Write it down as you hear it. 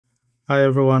Hi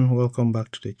everyone, welcome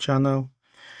back to the channel.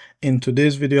 In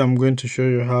today's video, I'm going to show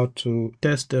you how to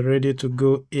test the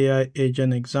ready-to-go AI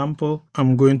agent example.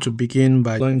 I'm going to begin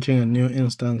by launching a new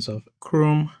instance of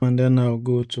Chrome, and then I'll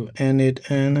go to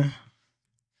N8N,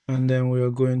 and then we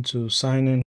are going to sign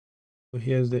in. So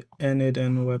here's the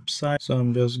N8N website. So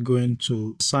I'm just going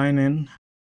to sign in,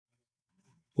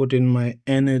 put in my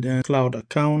N8N cloud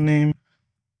account name,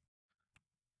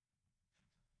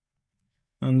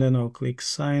 and then I'll click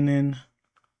sign in.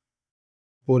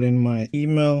 Put in my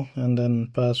email and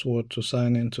then password to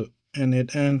sign into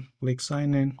N8N. Click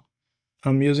sign in.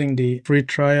 I'm using the free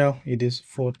trial. It is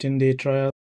 14-day trial.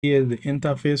 Here is the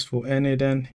interface for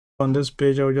N8N. On this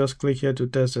page, I'll just click here to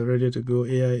test a ready-to-go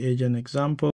AI agent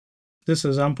example. This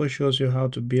example shows you how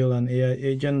to build an AI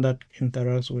agent that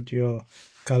interacts with your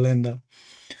calendar.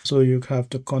 So you have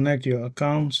to connect your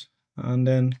accounts and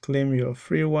then claim your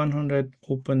free 100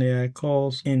 OpenAI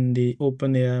calls in the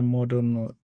OpenAI model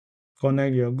node.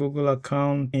 Connect your Google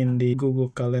account in the Google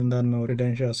Calendar node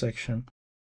credential section.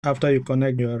 After you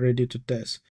connect, you are ready to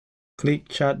test. Click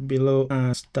chat below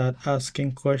and start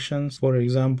asking questions. For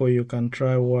example, you can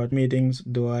try, what meetings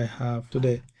do I have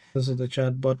today? This is the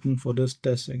chat button for this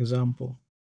test example.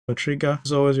 The trigger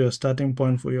is always your starting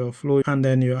point for your flow, and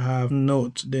then you have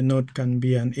note. The note can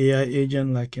be an AI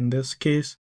agent, like in this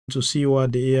case. To see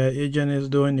what the AI agent is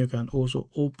doing, you can also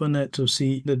open it to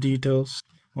see the details.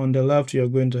 On the left, you're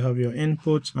going to have your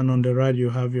inputs, and on the right, you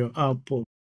have your output.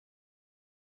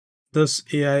 This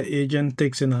AI agent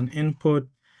takes in an input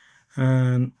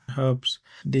and helps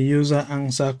the user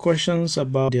answer questions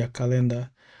about their calendar,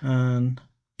 and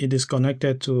it is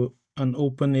connected to an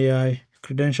OpenAI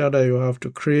credential that you have to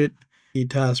create.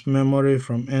 It has memory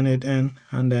from N8N,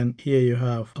 and then here you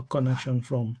have a connection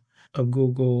from a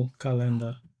Google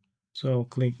Calendar. So I'll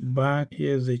click back.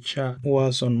 Here's the chat.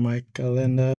 What's on my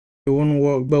calendar? It won't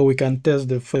work, but we can test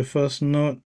the first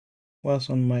note.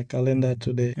 What's on my calendar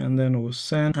today, and then we'll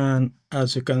send. And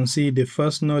as you can see, the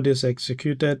first node is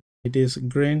executed. It is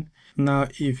green. Now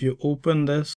if you open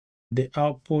this, the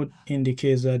output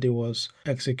indicates that it was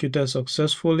executed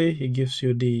successfully. It gives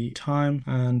you the time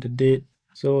and the date.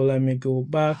 So let me go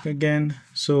back again.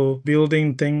 So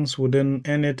building things within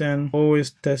N8N,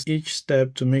 always test each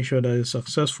step to make sure that it's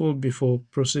successful before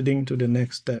proceeding to the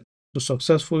next step. To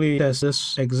successfully test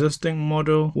this existing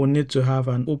model, we need to have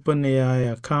an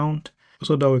OpenAI account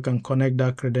so that we can connect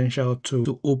that credential to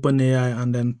OpenAI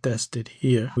and then test it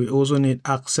here. We also need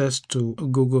access to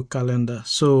Google Calendar,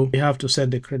 so we have to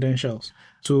set the credentials.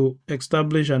 To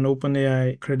establish an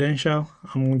OpenAI credential,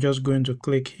 I'm just going to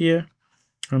click here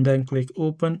and then click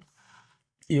open.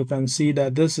 You can see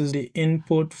that this is the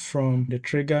input from the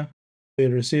trigger. It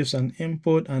receives an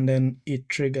input and then it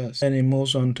triggers, and it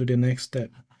moves on to the next step.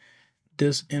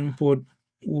 This input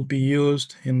will be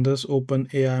used in this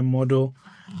OpenAI model,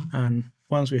 and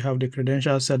once we have the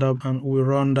credential set up and we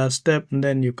run that step,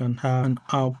 then you can have an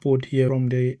output here from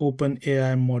the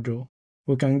OpenAI model.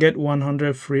 We can get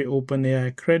 100 free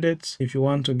OpenAI credits. If you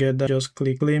want to get that, just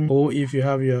click claim, or if you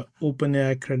have your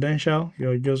OpenAI credential,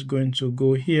 you're just going to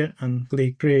go here and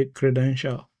click create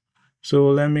credential. So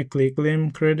let me click claim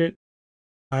credit.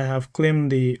 I have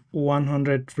claimed the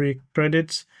 100 free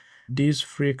credits. These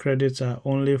free credits are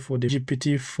only for the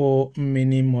GPT-4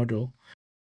 mini model.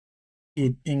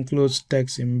 It includes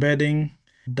text embedding,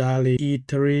 DALL-E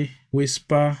E3,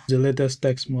 Whisper, the latest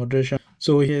text moderation.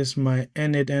 So here's my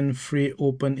N8N free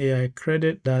OpenAI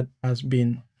credit that has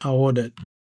been awarded.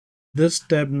 This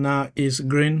step now is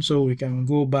green, so we can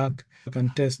go back. We can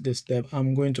test this step.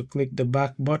 I'm going to click the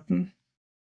back button.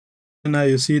 Now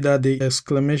you see that the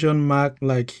exclamation mark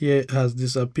like here has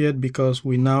disappeared because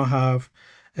we now have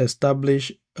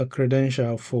established a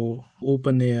credential for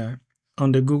OpenAI.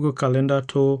 On the Google Calendar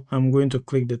tool, I'm going to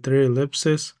click the 3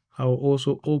 ellipses. I'll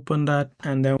also open that,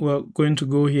 and then we're going to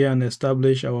go here and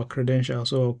establish our credential.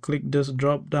 So I'll click this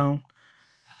drop down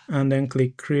and then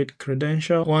click create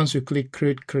credential. Once you click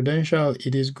create credential,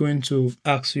 it is going to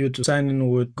ask you to sign in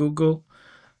with Google.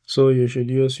 So you should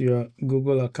use your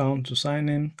Google account to sign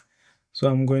in. So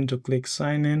I'm going to click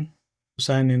sign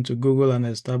into Google and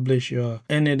establish your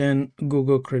N8N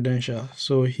Google credential.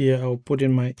 So here I'll put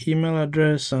in my email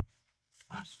address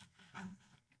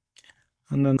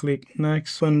and then click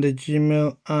next. On the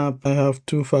Gmail app, I have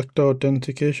 2-factor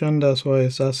authentication. That's why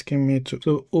it's asking me to.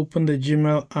 So open the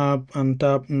Gmail app and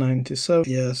tap 97.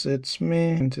 Yes, it's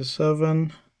me,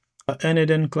 97.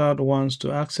 N8N Cloud wants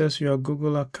to access your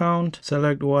Google account.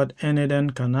 Select what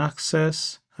N8N can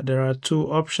access. There are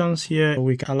 2 options here.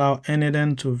 We can allow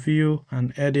N8N to view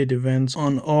and edit events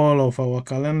on all of our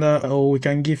calendar, or we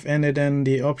can give N8N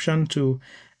the option to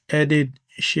edit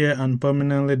share and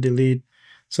permanently delete.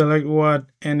 Select what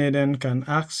N8N can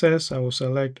access. I will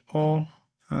select all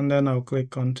and then I'll click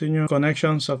continue.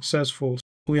 Connection successful.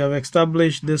 We have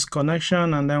established this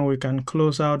connection and then we can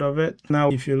close out of it. Now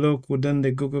if you look within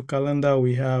the Google Calendar,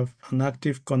 we have an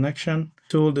active connection.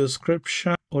 Tool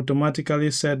description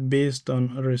automatically set based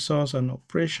on resource and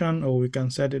operation, or we can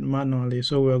set it manually.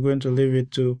 So we're going to leave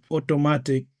it to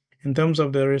automatic. In terms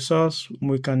of the resource,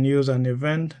 we can use an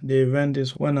event. The event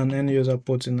is when an end user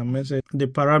puts in a message. The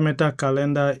parameter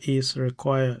calendar is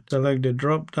required. Select the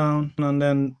drop down and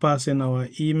then pass in our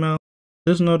email.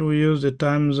 This node will use the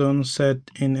time zone set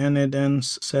in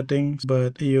N8N's settings,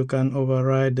 but you can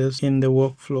override this in the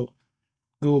workflow.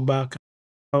 Go back.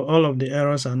 All of the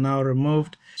errors are now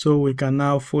removed, so we can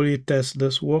now fully test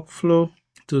this workflow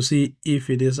to see if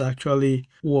it is actually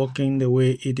working the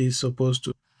way it is supposed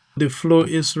to. The flow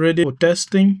is ready for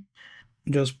testing.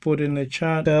 Just put in the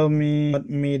chat, tell me what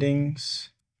meetings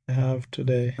I have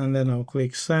today, and then I'll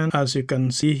click send. As you can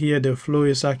see here, the flow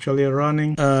is actually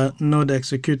running. Node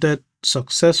executed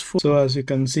successful. So as you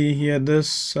can see here,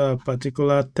 this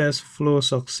particular test flow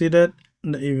succeeded.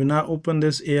 If you now open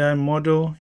this AI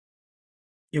model,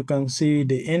 you can see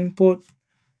the input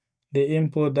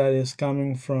that is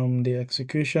coming from the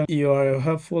execution. You are a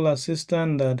helpful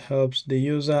assistant that helps the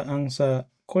user answer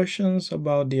questions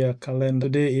about their calendar.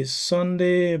 Today is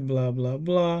Sunday, blah, blah,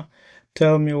 blah.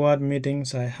 Tell me what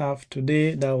meetings I have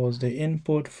today. That was the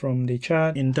input from the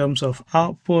chat. In terms of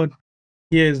output,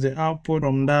 here is the output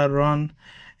from that run.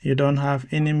 You don't have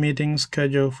any meetings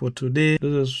scheduled for today.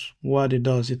 This is what it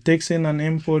does. It takes in an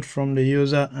input from the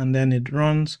user and then it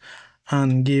runs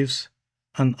and gives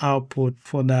an output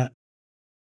for that.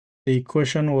 The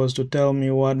question was to tell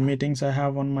me what meetings I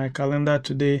have on my calendar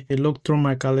today. It looked through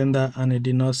my calendar and it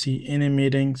did not see any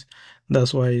meetings.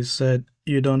 That's why it said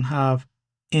you don't have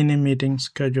any meetings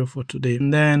scheduled for today.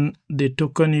 And then the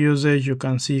token usage, you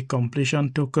can see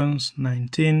completion tokens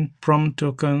 19, prompt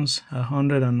tokens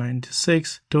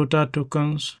 196, total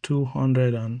tokens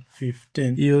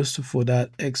 215 used for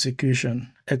that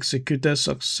execution. Executed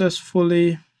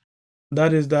successfully.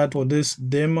 That is that for this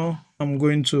demo. I'm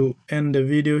going to end the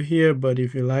video here, but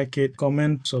if you like it,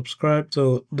 comment, subscribe.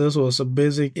 So this was a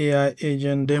basic AI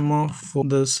agent demo for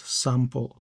this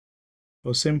sample.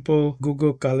 A simple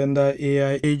Google Calendar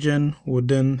AI agent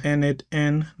within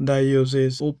N8N that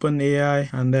uses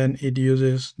OpenAI, and then it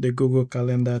uses the Google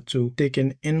Calendar to take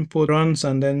in input, runs,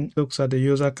 and then looks at the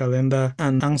user calendar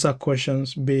and answer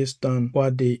questions based on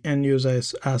what the end user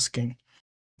is asking.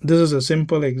 This is a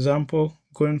simple example.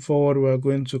 Going forward, we're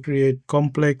going to create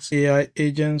complex AI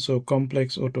agents or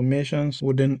complex automations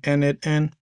within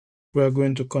N8N. We're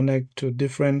going to connect to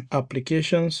different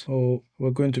applications, or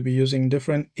we're going to be using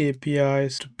different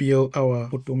APIs to build our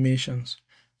automations.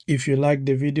 If you like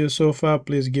the video so far,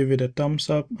 please give it a thumbs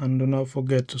up and do not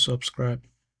forget to subscribe.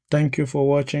 Thank you for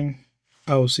watching.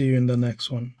 I will see you in the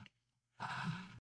next one.